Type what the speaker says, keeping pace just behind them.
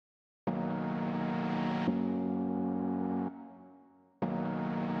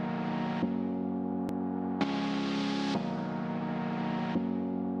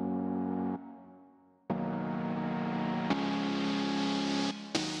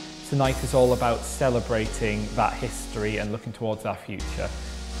Tonight is all about celebrating that history and looking towards our future.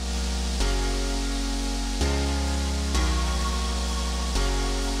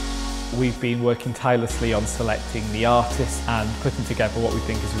 We've been working tirelessly on selecting the artists and putting together what we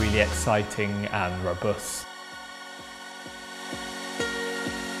think is really exciting and robust.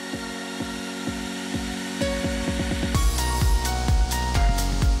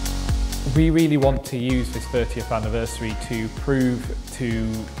 We really want to use this 30th anniversary to prove to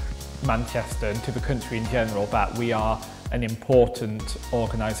Manchester and to the country in general that we are an important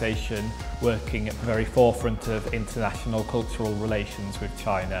organisation working at the very forefront of international cultural relations with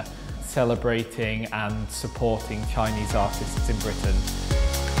China, celebrating and supporting Chinese artists in Britain.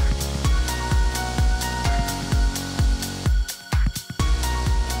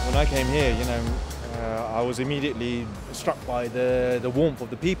 When I came here, I was immediately struck by the warmth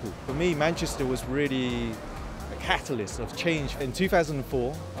of the people. For me, Manchester was really a catalyst of change. In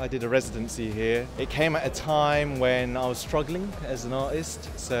 2004, I did a residency here. It came at a time when I was struggling as an artist,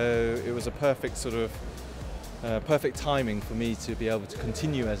 so it was a perfect perfect timing for me to be able to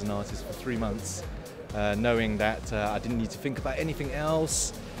continue as an artist for 3 months, knowing that I didn't need to think about anything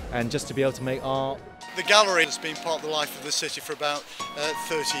else and just to be able to make art. The gallery has been part of the life of the city for about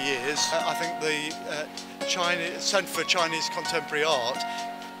 30 years. I think the Centre for Chinese Contemporary Art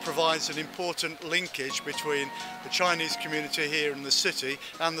provides an important linkage between the Chinese community here in the city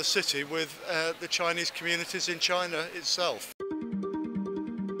and the city with the Chinese communities in China itself.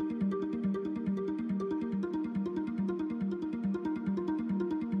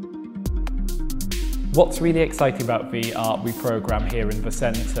 What's really exciting about the art we programme here in the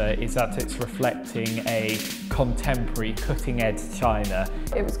centre is that it's reflecting a contemporary, cutting-edge China.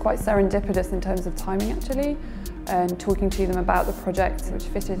 It was quite serendipitous in terms of timing actually, and talking to them about the project which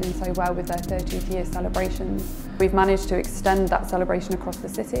fitted in so well with their 30th year celebrations. We've managed to extend that celebration across the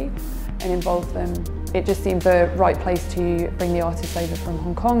city and involve them. It just seemed the right place to bring the artists over from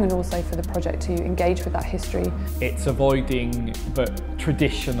Hong Kong and also for the project to engage with that history. It's avoiding the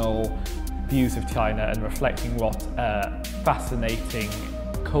traditional views of China and reflecting what a fascinating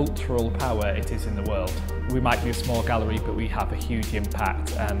cultural power it is in the world. We might be a small gallery, but we have a huge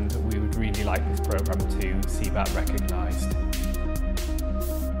impact, and we would really like this programme to see that recognised.